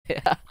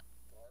Yeah.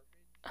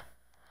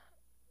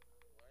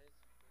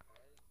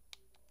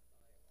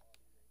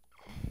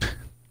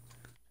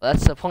 Well,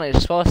 that's the point.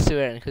 You're supposed to,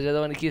 Aaron, because you're the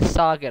one who keeps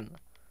talking.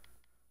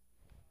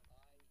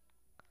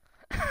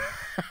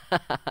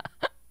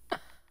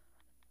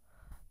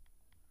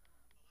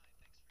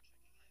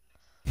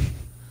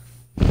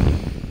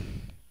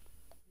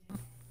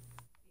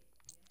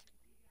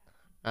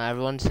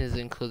 Everyone seems to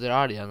include their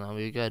audio, and that'll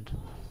be good.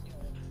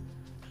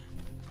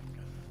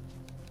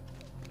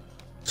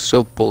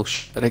 So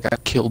bullshit that I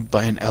got killed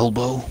by an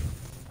elbow.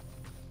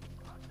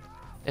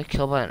 Get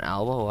killed by an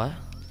elbow, what?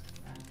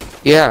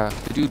 Yeah,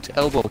 the dude's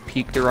elbow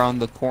peeked around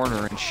the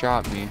corner and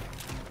shot me.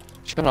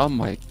 Shut up,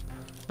 Mike.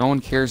 No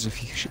one cares if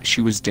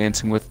she was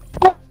dancing with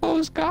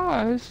those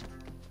guys.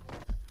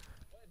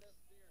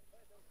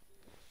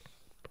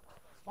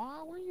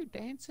 Why were you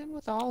dancing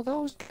with all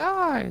those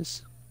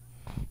guys?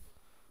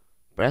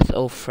 Breath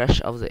oh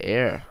fresh of the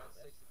air.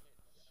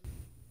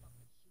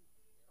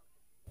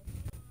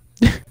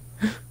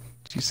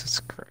 Jesus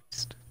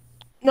Christ.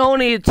 No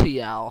need to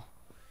yell.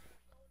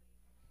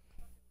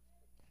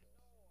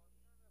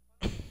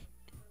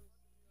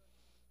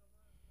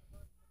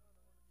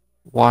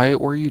 Why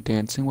were you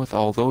dancing with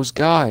all those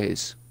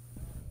guys?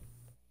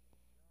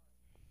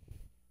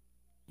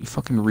 You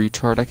fucking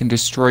retard, I can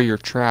destroy your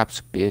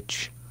traps,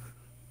 bitch.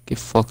 Get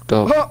fucked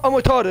up. I'm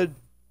retarded.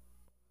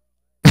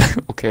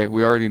 Okay,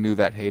 we already knew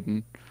that,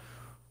 Hayden.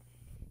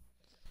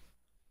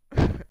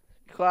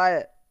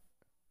 Quiet.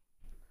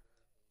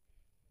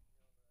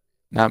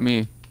 Not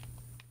me.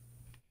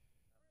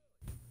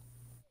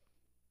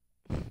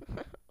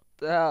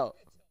 The hell?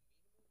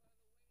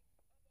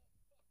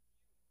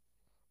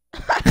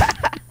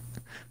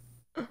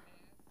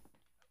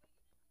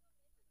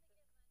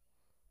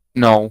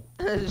 No.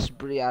 Just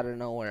breathe out of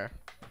nowhere.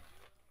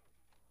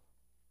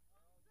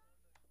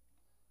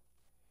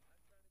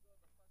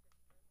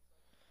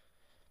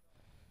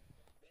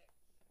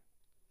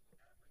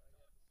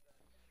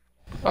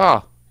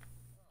 Ah.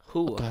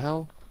 Who? What the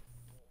hell?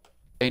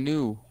 They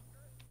knew.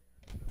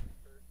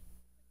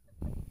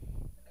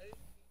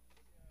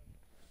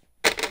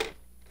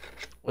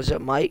 Was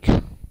it Mike?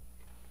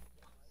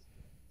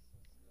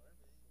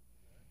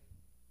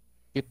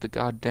 Get the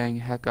goddamn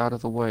heck out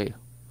of the way.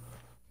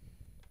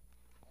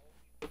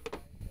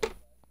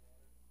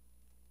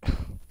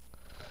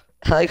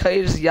 I like how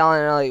you're just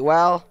yelling and like,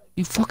 well,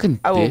 You fucking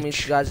I will meet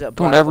bitch. you guys at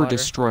Don't ever Blackwater.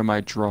 destroy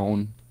my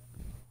drone.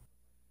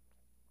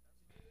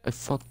 I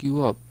fuck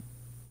you up.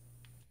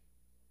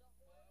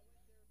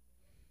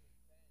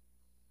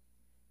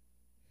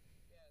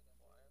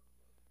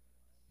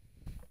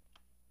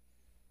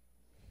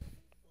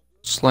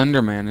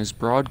 Slenderman is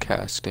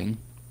broadcasting.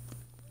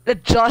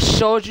 It just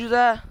showed you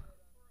that?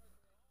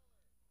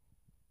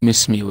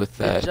 Miss me with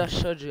It that. just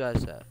showed you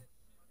guys that.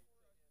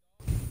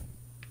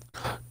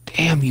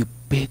 Damn you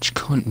bitch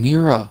cunt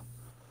Mira.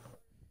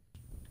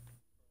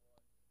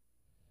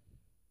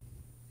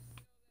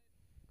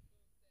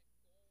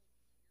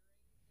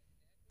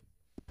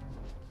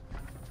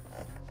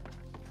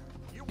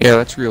 Yeah,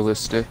 that's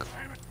realistic.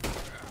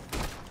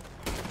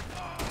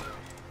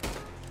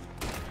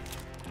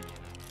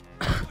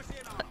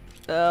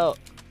 Oh.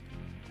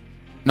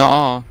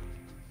 Nuh-uh.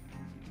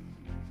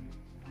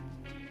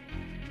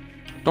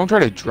 Don't try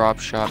to drop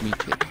shot me,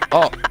 kid.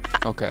 Oh,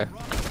 okay.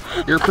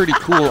 You're pretty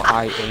cool,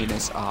 eye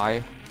anus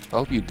eye. I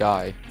hope you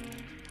die.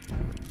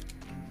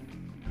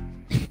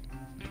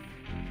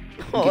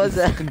 What was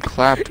that? Fucking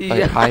clapped by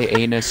Yeah. eye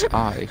anus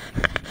eye.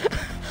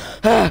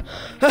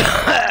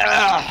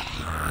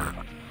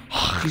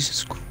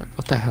 Jesus Christ,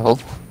 what the hell?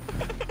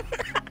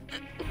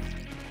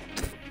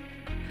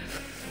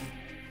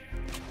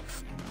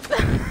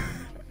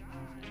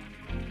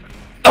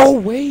 Oh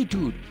wait,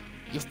 dude.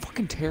 You're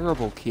fucking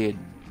terrible, kid.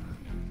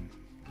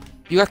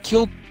 You got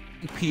killed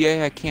in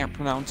PA, I can't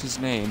pronounce his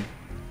name.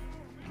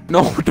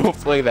 No, don't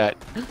play that.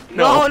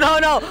 No, no,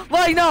 no!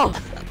 Mike, no!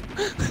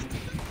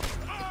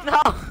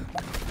 No!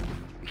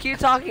 Keep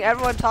talking,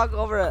 everyone talk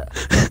over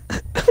it.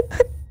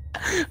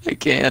 I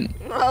can't.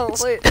 No,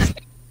 wait.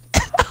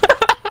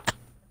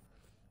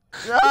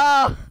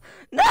 No!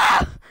 No!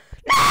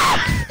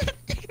 No!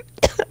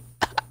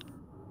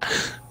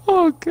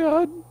 Oh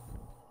god.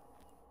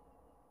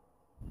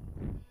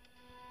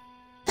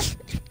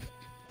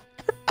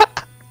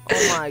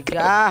 Oh my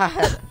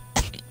god.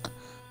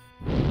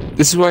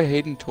 This is why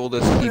Hayden told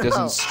us he No.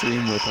 doesn't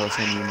stream with us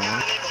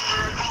anymore.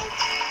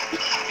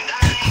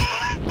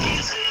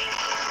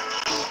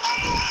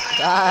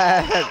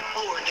 God.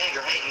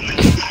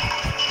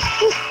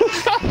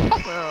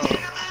 No.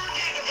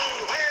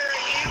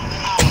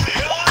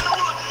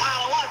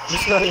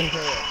 Just let me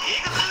hear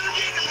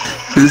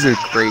it. This is a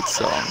great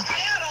song.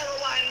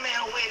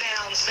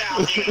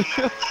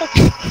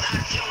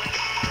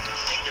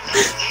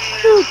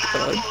 Oh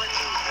god.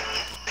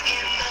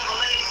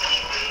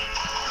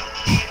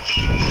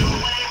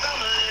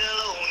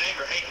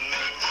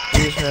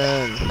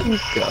 Ethan. Oh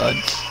god.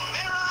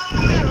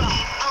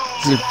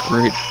 This is a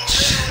great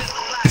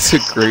it's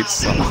a great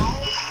song.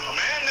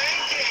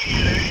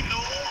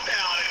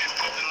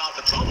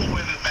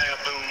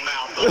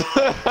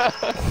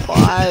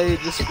 Why?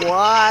 Just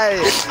why?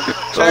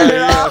 Turn Sorry,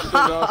 it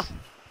off.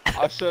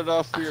 I'll shut it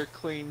off for your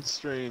clean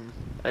stream.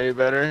 Are you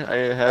better? Are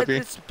you happy?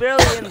 It's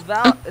barely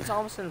invalid. It's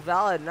almost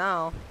invalid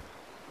now.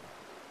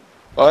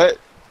 What?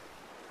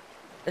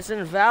 It's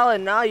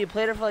invalid now. You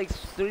played it for like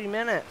 3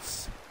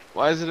 minutes.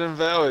 Why is it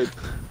invalid?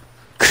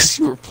 Because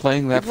you were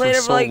playing that You played for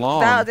it for so like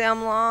long. that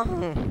damn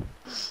long.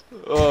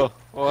 Oh,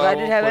 well, If I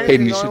didn't have play anything,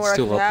 Hayden, you the only should word I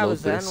still could have upload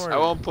was the this. N-word. I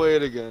won't play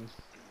it again.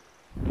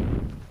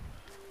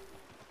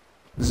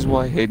 This is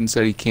why Hayden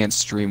said he can't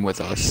stream with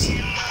us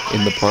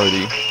in the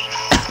party.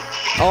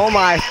 Oh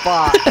my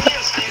fuck.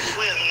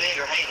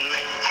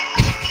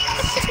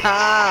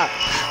 Stop.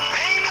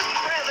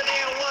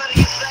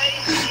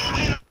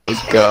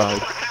 Oh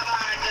God.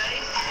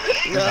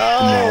 No.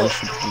 No, it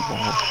should be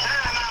wrong.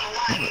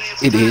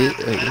 It is.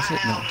 Is it?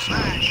 No, it's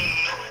not.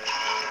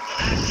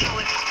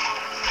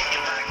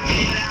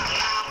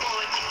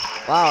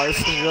 Wow, this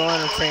is real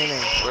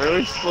entertaining. Where are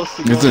we supposed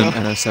to go It's an now?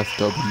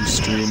 NSFW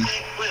stream.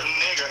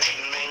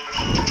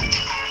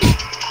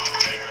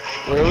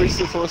 Where are we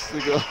supposed to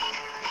go?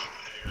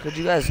 Could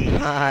you guys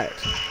not?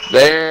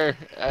 There!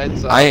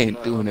 It's off I ain't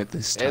now. doing it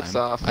this time. It's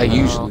off I now.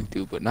 usually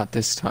do, but not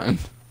this time.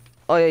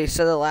 Oh yeah, you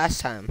said it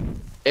last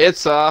time.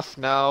 It's off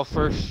now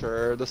for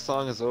sure. The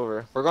song is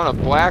over. We're going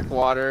to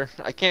Blackwater.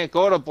 I can't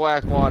go to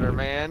Blackwater,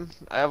 man.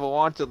 I have a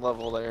wanted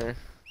level there.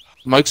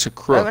 Mike's a I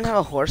crook. haven't have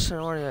a horse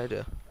in what do I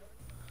do?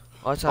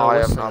 Oh, it's Oh, not I a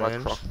am whistling not a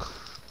range. crook.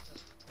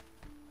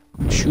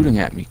 Shooting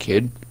at me,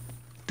 kid.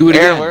 Do it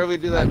Aaron, again. where do we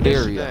do that I dare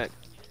mission ya. at?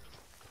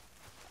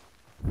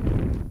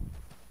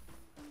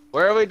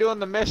 Where are we doing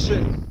the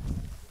mission?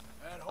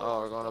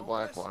 Oh, we're going to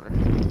Blackwater.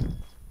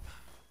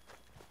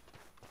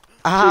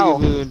 Ow!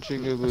 Jigaboo,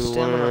 Jigaboo,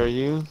 Stamina. where are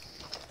you?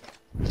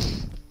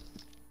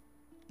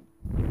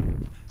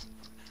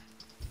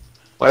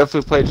 What if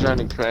we play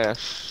Johnny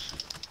Crash?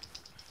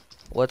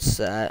 What's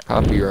that?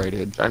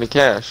 Copyrighted. Johnny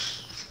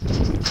Cash.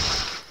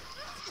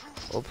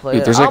 We'll play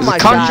Dude, it. there's Oh like my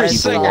country god, I people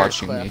singer. saw that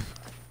watching clip. me.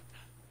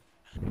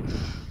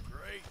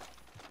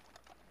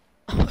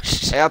 Oh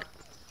shit. Hey,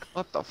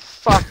 what the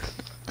fuck?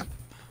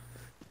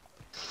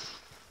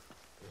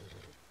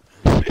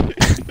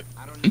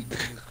 I don't need new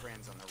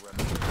friends on the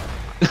road.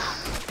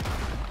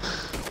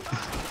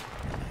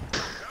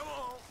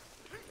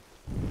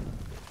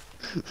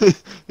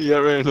 He got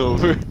ran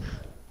over.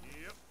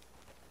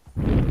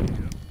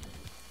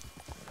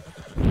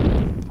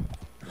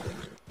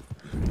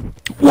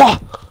 Wah!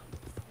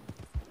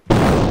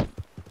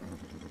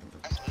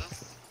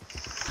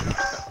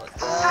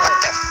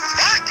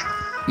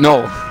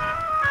 No.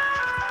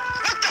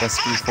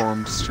 Best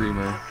reformed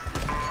streamer.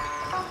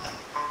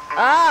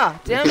 Ah!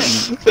 Damn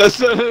it! That's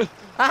not a,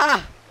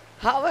 Ah!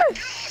 How would?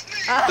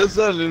 Ah! that's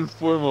not an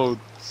informal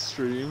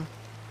stream.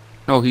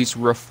 No, he's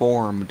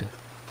reformed.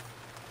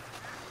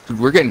 Dude,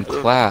 we're getting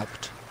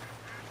clapped.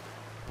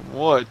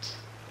 What?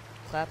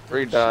 Clap the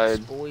Ray cheeks,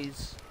 died.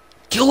 boys.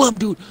 Kill him,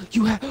 dude!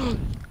 You have.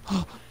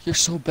 You're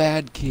so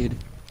bad, kid.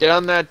 Get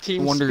on that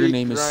team. No wonder your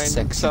name is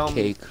Sexy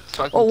Cake.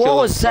 Oh, what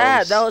was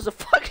that? That was a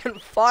fucking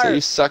fart. So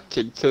you suck,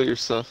 kid. Kill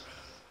yourself.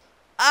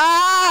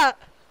 Ah!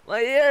 My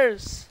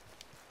ears.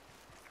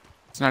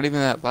 It's not even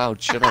that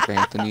loud. Shut up,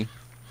 Anthony.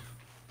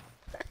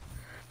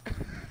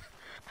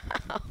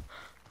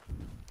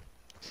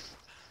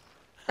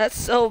 That's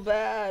so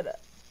bad.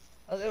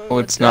 I was Oh,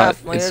 it's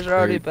not. My It's ears are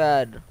already great.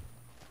 bad.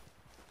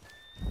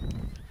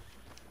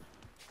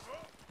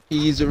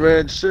 He's a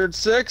registered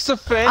sex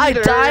offender. I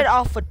died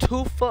off a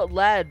 2-foot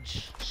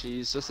ledge.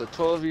 She's just a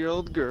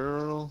 12-year-old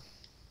girl.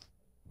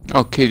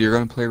 Oh, kid, you're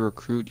gonna play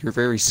recruit. You're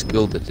very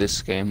skilled at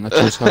this game. That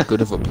shows how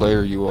good of a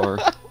player you are.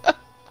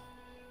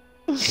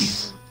 I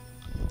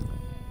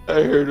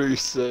heard what you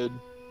said.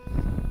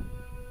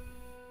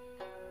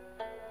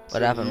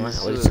 What happened? What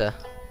He's, did you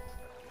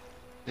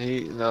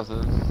say?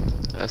 Nothing.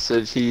 I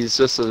said he's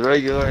just a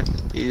regular.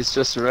 He's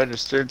just a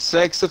registered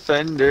sex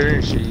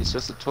offender. She's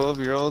just a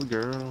 12-year-old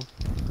girl.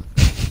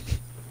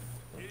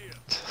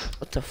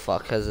 What the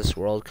fuck has this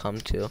world come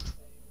to?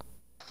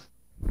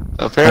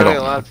 Apparently, I a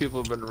don't lot know. of people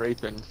have been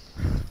raping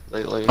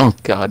lately. Oh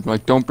God,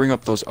 Mike, don't bring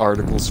up those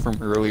articles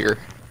from earlier.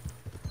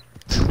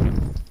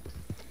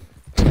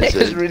 I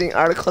was reading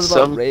articles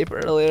about Some- rape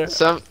earlier.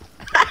 Some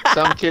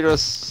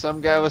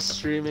guy was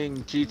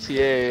streaming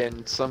GTA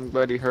and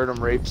somebody heard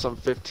him rape some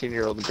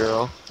 15-year-old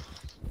girl.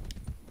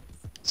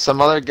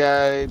 Some other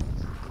guy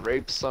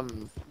raped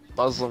some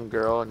Muslim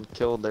girl and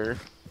killed her.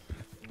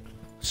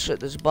 Shit,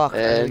 there's a buck. I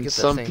gotta And get that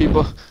some thing.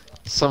 people,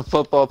 some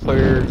football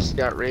players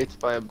got raped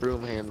by a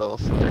broom handle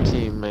from their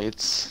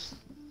teammates.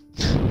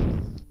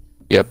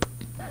 Yep.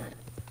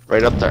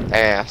 Right up their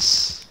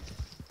ass.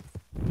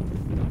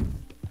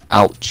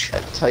 Ouch.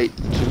 That tight,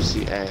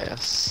 juicy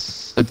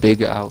ass. A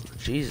big ouch.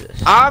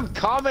 Jesus. I'm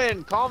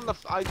coming! Calm the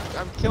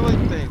I'm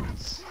killing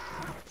things.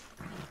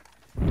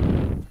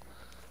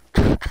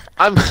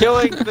 I'm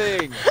killing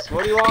things!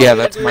 What do you want Yeah, me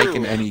that's to do? Mike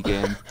in any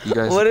game. You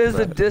guys. What is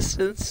the bet.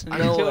 distance? I'm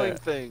Nowhere. killing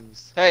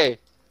things. Hey!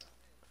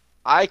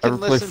 I can Ever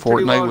play listen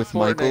pretty well Fortnite in with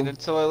Fortnite Michael?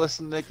 until I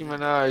listen to Nicki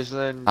Minaj,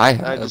 then I I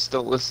have. just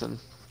don't listen.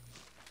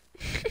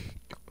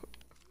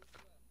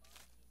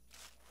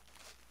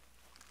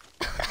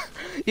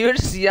 You were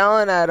just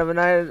yelling at him, and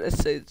I was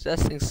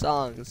suggesting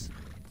songs.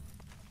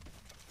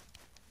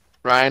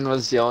 Ryan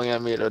was yelling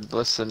at me to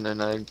listen,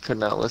 and I could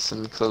not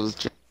listen because I was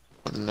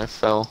jumping, and I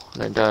fell,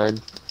 and I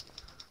died.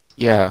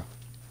 Yeah,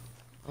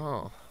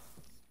 Oh.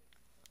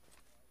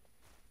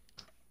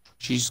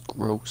 she's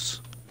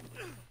gross.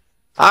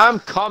 I'm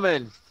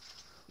coming!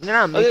 You're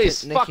not Look at Nicki-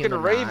 these Nicki fucking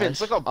Minaj. ravens,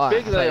 look how Oh,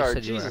 big I they thought you are,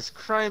 said you were. Jesus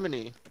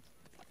criminy.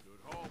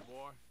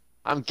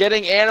 I'm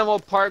getting animal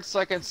parts so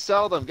I can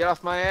sell them, get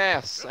off my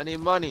ass, I need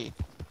money.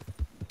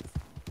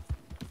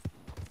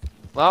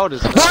 Loud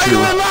is Why not. are you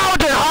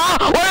allowed it,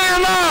 huh? Why are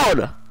you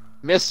allowed?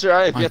 Mister,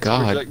 I have My yet to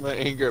God. project my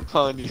anger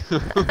upon you.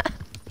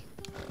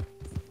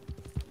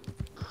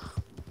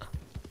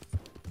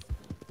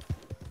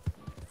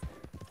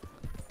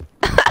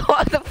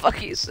 What the fuck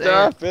are you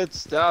saying?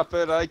 Stop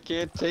it, I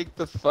can't take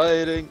the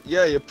fighting.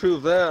 Yeah, you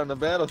proved that on the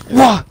battlefield.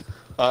 What?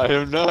 I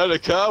am not a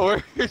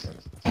coward. I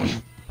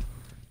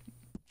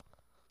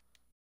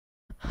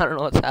don't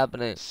know what's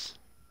happening.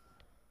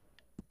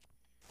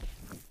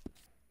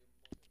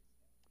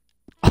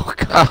 Oh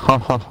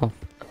god.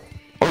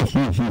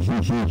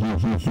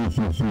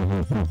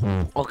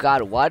 Oh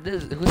god,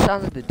 who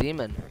sounds like the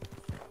demon?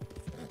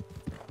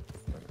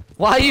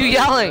 Why are you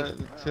yelling? I'm not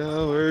a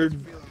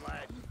coward.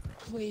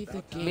 Play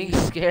the I'm being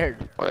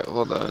scared. Wait,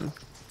 hold on.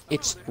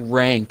 It's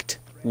ranked.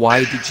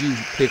 Why did you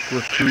pick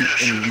recruit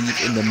and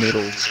leave in the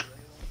middle?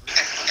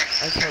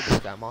 I told this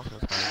guy multiple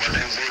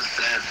times.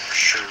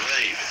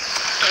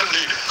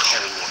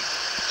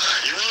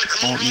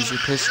 Don't use your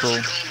pistol.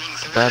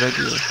 Bad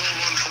idea.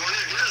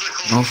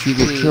 No, if you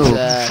get killed,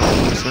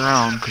 it's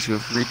around because you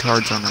have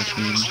retards on our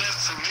team.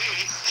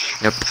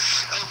 Yep.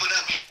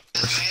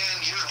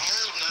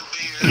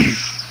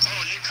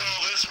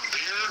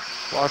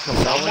 Watch him.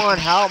 Someone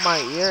help my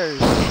ears.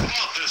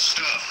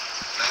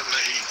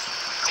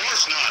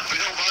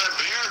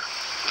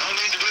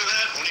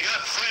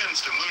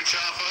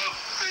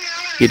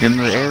 Get in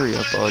the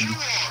area, bud.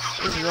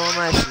 This is one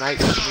nice night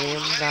stream,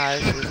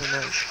 guys, isn't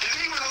it?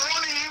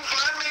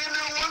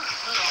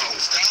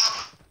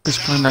 Just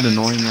playing that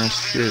annoying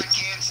ass shit.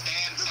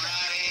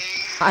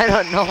 I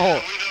don't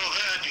know.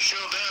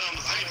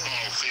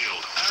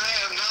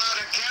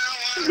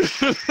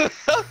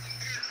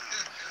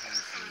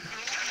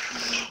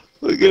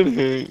 Look at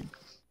him.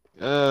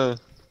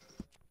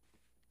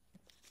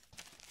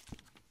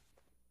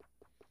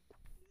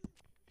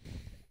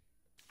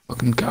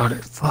 Fucking got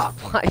it. Fuck.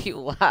 Why are you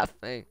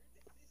laughing?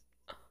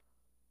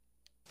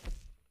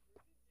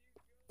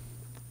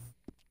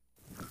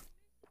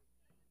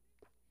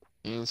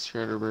 And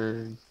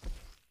Shredderbird.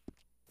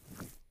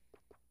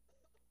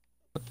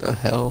 What the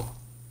hell?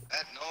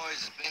 That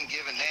noise has been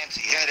giving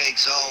Nancy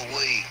headaches all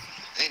week.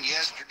 Then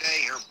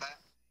yesterday her back.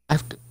 I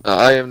have to.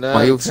 I am not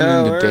Why are a you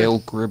listening to coward. Dale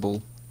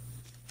Gribble?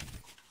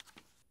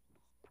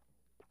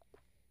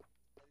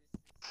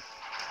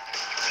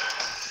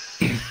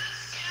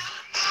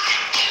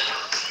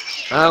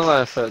 I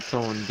laugh at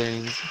Tone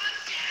Danes.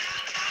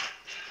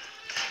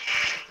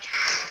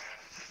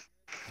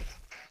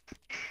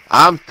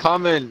 I'm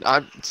coming.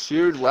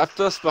 You left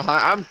us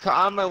behind. I'm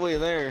on my way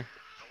there.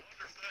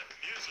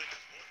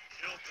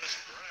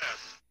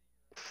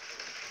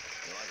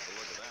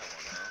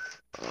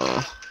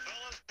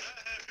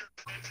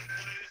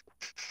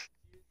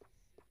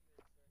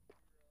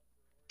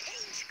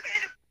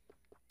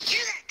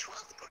 You're that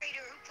 12th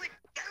grader who put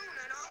down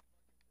on all.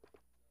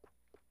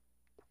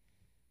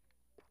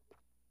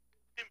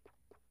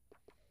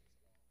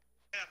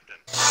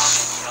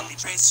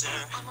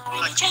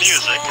 Like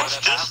music, it's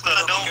just that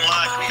I don't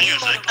like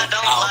music. I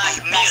don't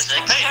like music.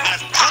 Hey, man,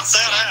 cut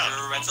that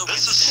out.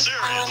 This is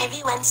serious.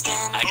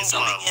 I get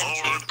something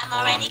in. I'm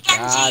already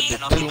God, the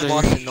two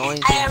most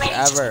annoying things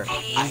ever.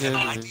 I'm not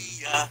gonna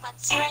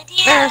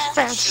be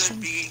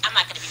resting.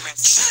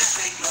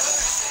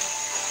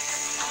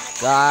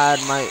 God,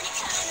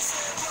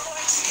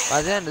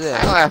 by the end of this,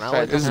 I laugh I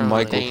at This is don't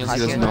Michael, really- 'cause I he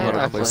doesn't can't know how to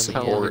laugh play at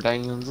support.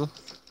 him. Danes.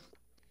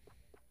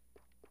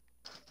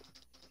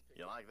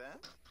 You like that?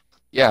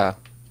 Yeah.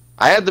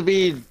 I had to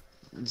be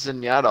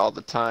Zenyatta all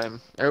the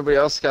time. Everybody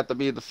else got to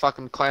be the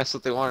fucking class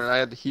that they wanted. I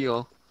had to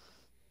heal.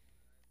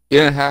 You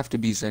didn't have to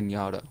be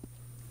Zenyatta.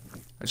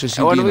 It's just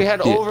you And when being we a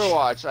had bitch.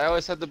 Overwatch, I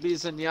always had to be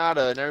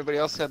Zenyatta, and everybody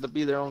else had to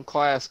be their own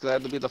class, because I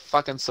had to be the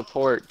fucking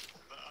support.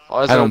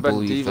 Always I would don't have been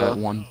believe Diva. that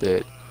one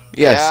bit.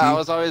 Yeah, see? I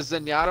was always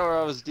Zenyatta or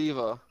I was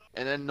Diva.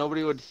 And then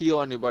nobody would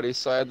heal anybody,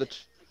 so I had to...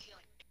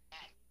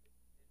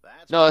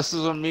 No, this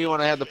is when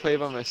I had to play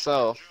by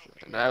myself.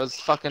 And I was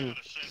fucking...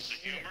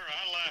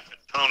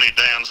 Tony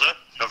Danza.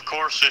 Of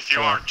course, if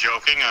you aren't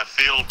joking, I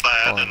feel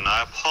bad and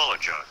I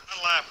apologize.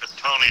 I laugh at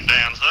Tony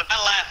Danza.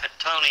 I laugh at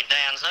Tony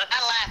Danza.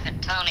 I laugh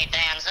at Tony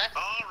Danza.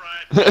 All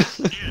right, let's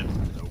get.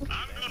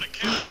 I'm gonna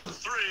count to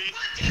 3.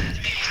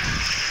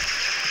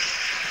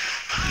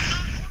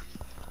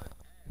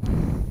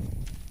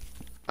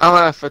 I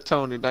laugh at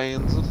Tony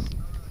Danza.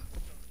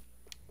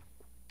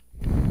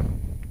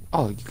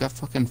 Oh, you got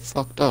fucking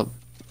fucked up.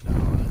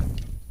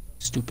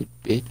 Stupid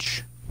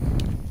bitch.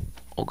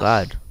 Oh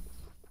God.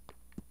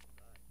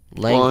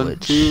 One,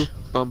 Language. two,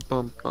 bum,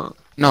 bum, bum.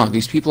 No,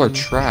 these people are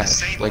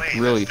trash. Like,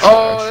 really trash.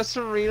 Oh, that's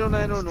from Reno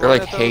 911. They're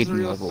like I thought it was a Hayden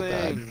real level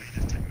thing.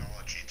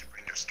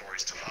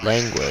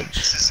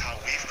 Language.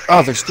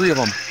 Oh, there's 3 of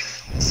them.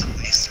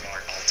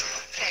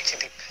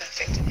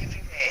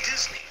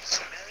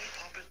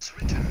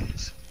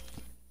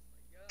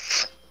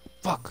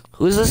 Fuck.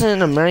 Who's listening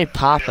to Mary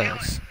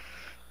Poppins?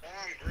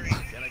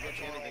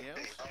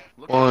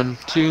 1,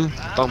 2,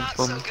 bum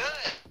bum.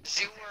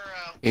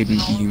 Maybe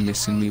you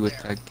missing me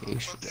with that gay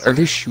shit. Are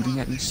they shooting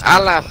at me still? I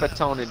laugh at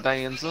Tony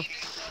Danza.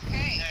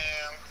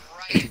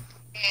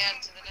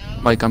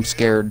 Mike, I'm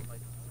scared.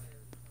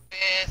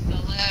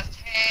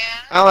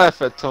 I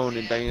laugh at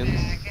Tony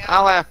Danza.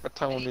 I laugh at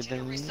Tony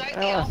Danza.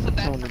 I laugh at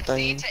Tony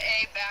Danza.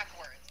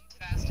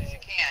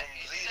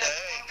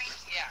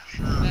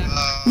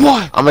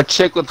 What? I'm a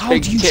chick with How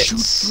big do you shoot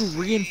tits.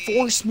 through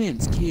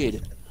reinforcements,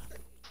 kid?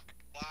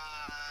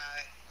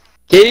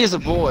 Katie's a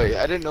boy.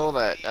 I didn't know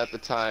that at the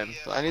time.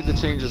 So I need to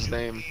change his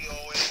name.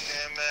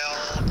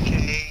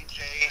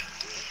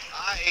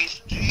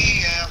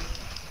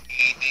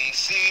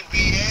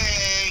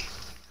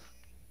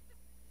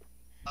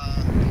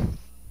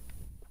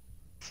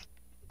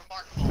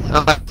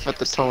 I laugh at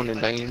the Tony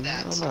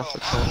Danza. I laugh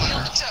at Tony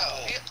Danza.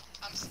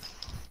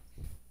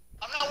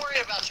 I'm not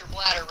worried about your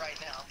bladder right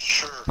now.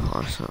 Sure.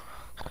 Awesome.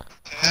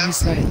 How is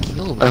that a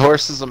kill? My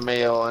horse is a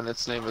male and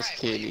its name is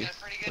Katie.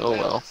 Oh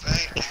well.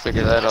 We'll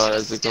figure that out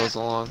as it goes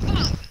along.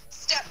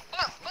 Step,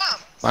 bump,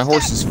 bump. My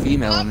horse is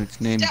female and it's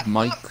named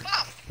Mike.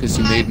 Because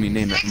you made me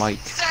name it Mike.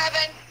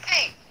 7,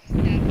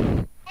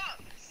 8.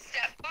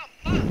 Step, bump,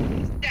 bump.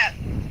 Step,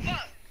 bump.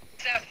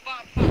 Step,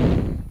 bump,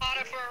 bump.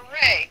 Auto for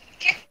array.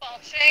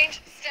 Kickball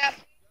change. Step,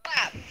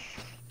 lap.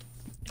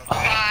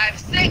 5,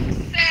 6, 7,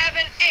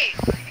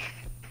 8.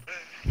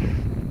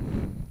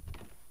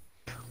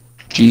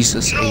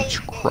 Jesus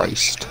H.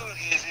 Christ.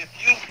 Is if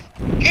you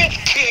get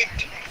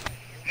kicked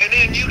and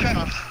then you kind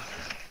of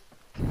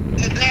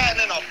did that and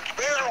then a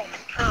barrel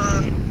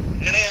turn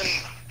and then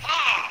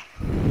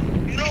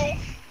you know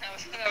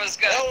That was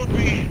good. that would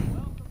be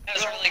That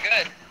was really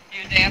good.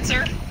 You a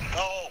dancer?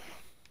 no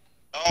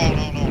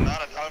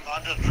not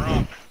I'm just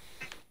drunk.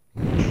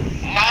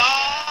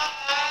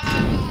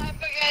 Up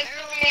against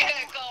the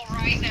vehicle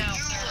right now,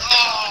 sir.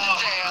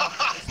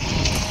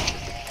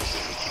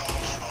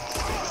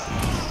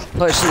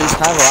 Push these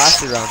high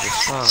velocity rounds are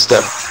strong.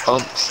 Step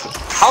bumps.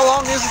 How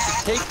long is it to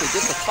take to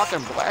get the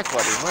fucking black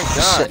buddy? My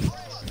god.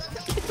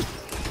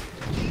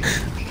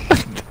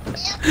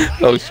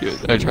 Oh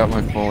shit, I dropped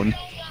my phone.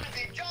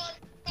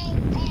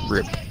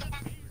 Rip.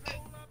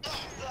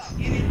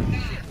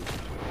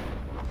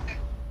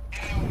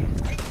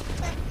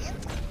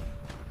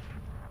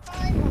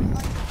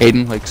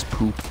 Aiden likes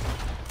poop.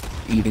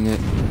 Eating it.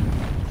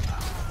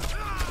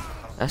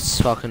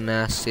 That's fucking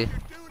nasty.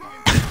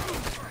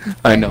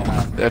 I know,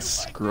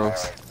 that's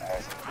gross.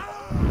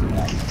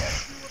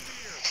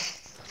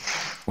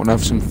 Wanna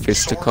have some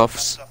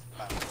fisticuffs?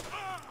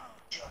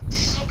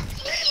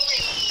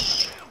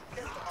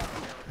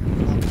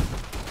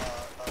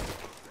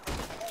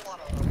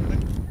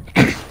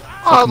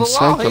 Oh, the Fucking law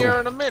psycho. here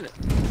in a minute.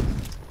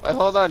 Wait,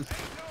 hold on.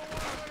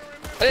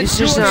 I didn't He's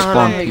do just not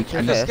Spawn anything. peek.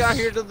 I just got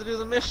here to do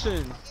the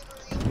mission.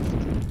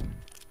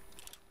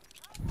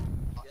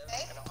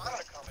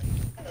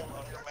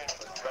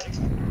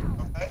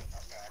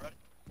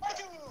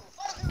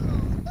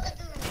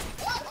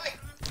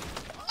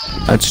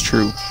 That's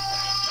true.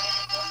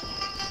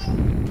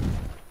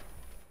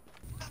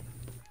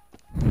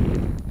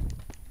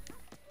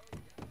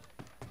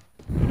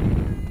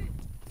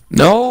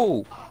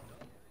 No!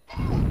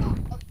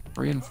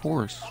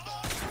 Reinforce.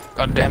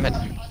 God damn it.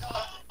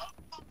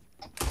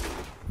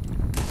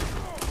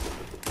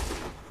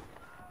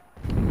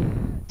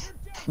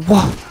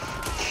 What?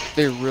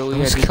 They really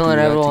I'm had just to do killing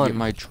that to everyone. get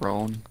my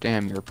drone?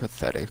 Damn, you're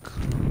pathetic.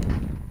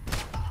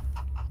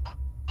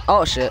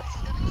 Oh shit.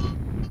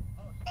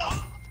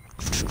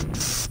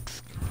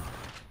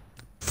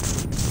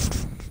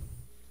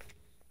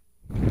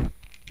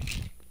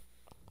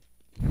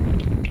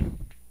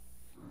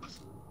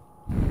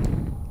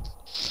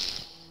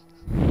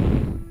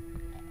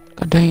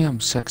 God damn,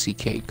 sexy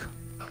cake.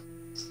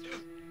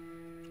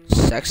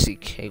 Sexy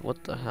cake,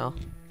 what the hell?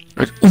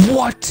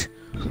 What?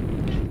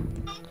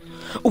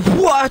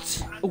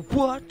 What?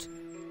 What?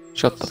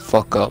 Shut the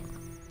fuck up.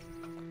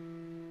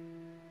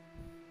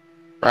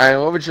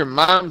 Ryan, what would your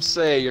mom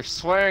say? You're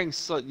swearing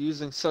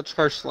using such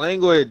harsh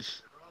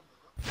language.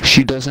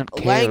 She doesn't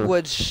care.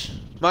 Language.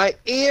 My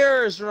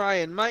ears,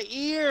 Ryan, my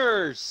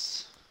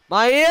ears.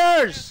 My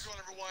ears!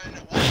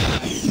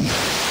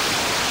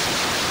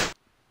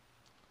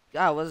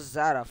 God, what is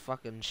that? A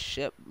fucking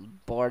ship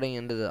boarding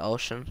into the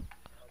ocean?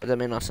 But that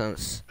made no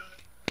sense.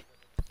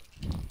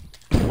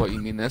 What, you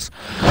mean this?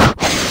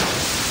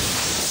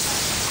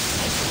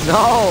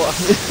 No!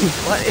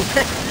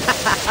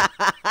 What?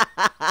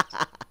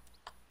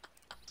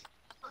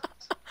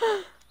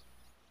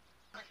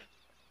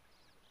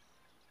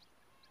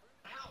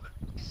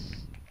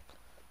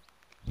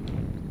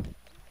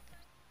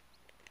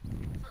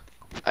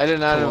 I did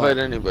not For invite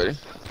what? anybody.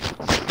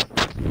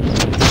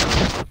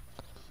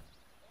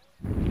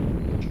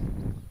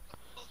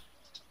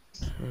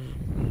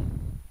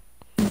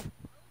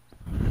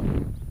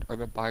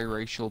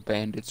 biracial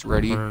bandits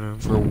ready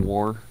Mhm. for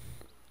war.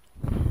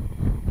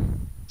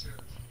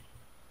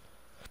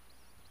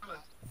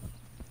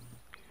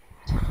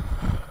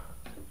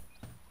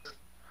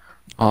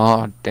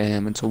 Aw,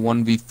 damn, it's a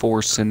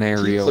 1v4 He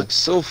scenario. looks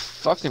so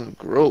fucking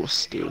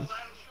gross, dude.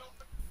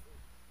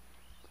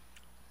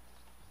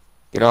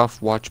 Get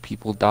off, watch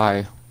people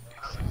die.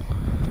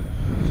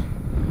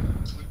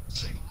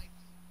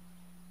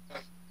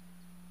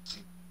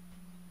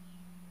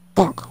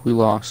 Fuck, we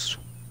lost.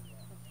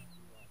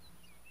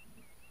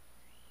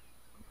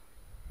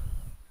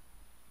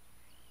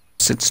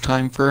 It's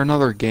time for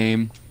another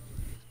game.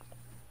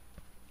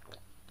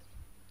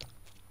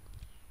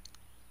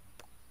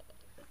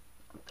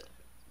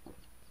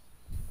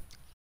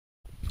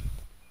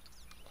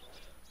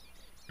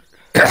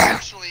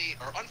 Fortunately,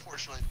 or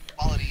unfortunately, the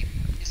quality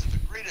isn't the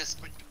greatest,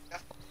 but you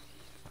definitely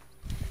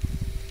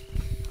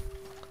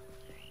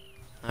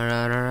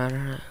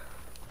Alright.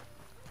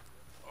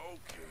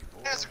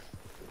 has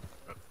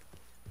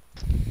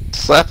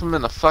Slap him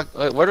in the fuck.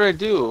 Wait, what did I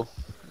do?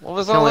 What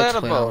was all wait that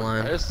till we about?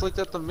 online. I just looked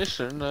at the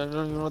mission. I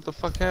don't even know what the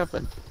fuck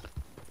happened.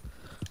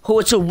 Oh,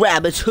 it's a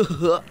rabbit.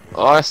 Oh,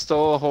 I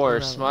stole a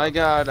horse. My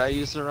god, I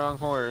used the wrong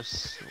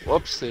horse.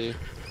 Whoopsie.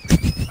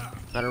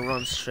 Gotta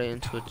run straight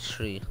into a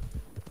tree.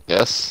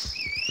 Yes.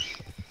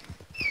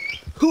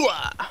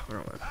 Hooah!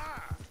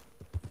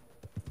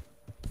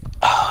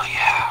 Oh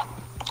yeah.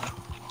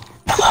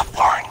 I love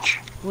orange.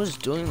 Who is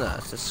doing that?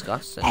 It's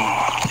disgusting.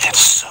 It's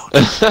so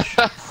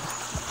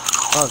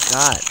Oh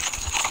god.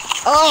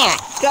 Oh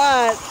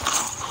god!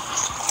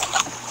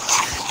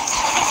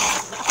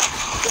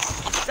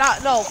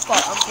 Stop! No,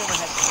 fuck! I'm putting my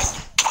head.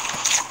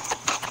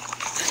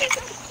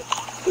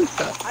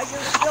 I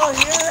can still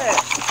hear it.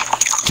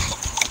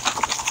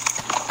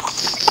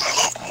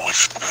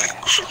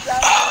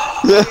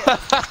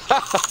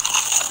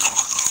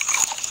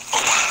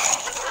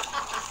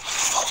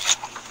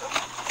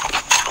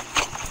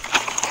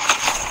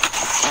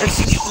 It's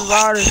just as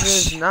loud as it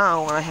is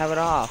now when I have it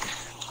off.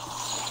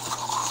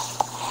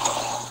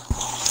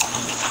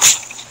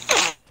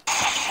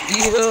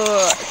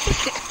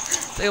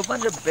 It's like a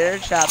bunch of bear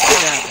traps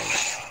happening.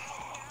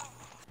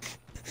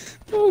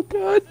 Oh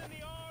god.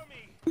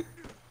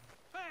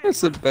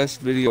 That's the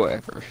best video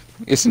ever.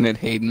 Isn't it,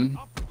 Hayden?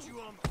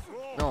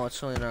 No,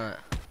 it's really not.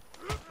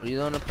 Are you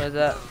the one to play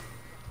that?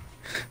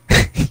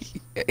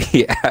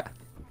 Yeah.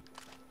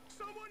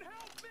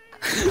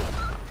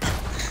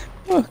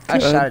 Oh, I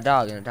God. shot a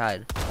dog and it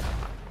died.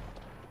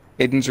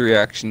 Hayden's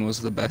reaction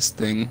was the best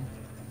thing.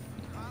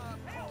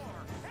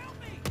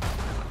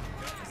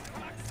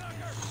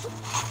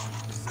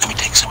 Let me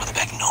take some of the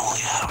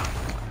magnolia.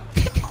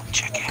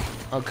 Chicken.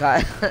 Oh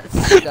god, that's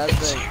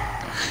disgusting.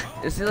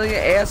 Is he like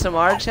an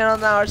ASMR channel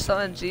now or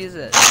something?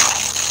 Jesus.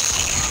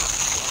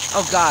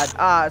 Oh god,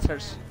 it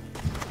hurts.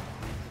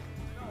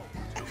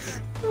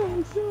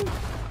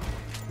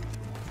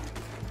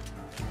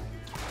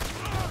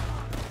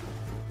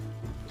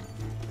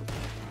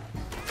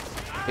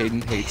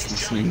 Hayden hates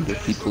listening to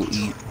people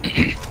eat.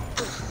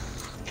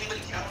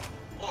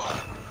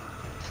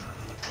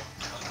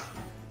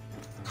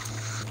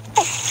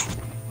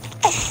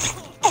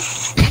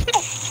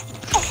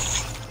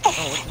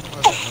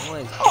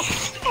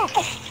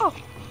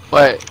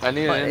 Wait, I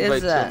need What an is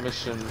invite to a that?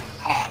 mission.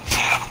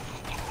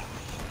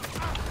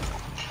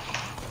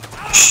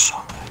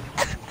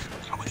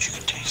 I wish you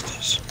could taste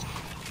this.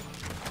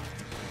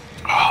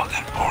 Oh,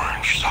 that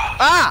orange sauce.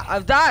 Ah!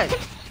 I've died!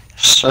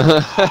 So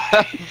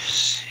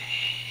spicy.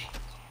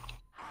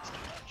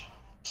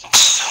 So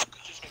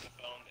good.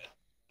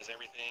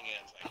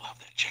 I love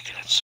that chicken.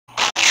 It's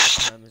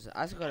so Time is it?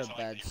 I have to go to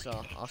bed,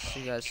 so I'll see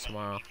you guys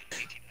tomorrow.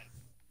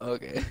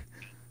 Okay.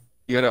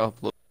 You gotta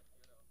upload.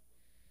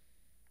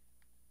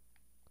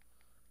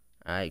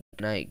 Alright,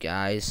 good night,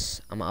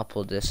 guys. I'm gonna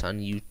upload this on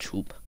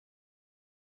YouTube.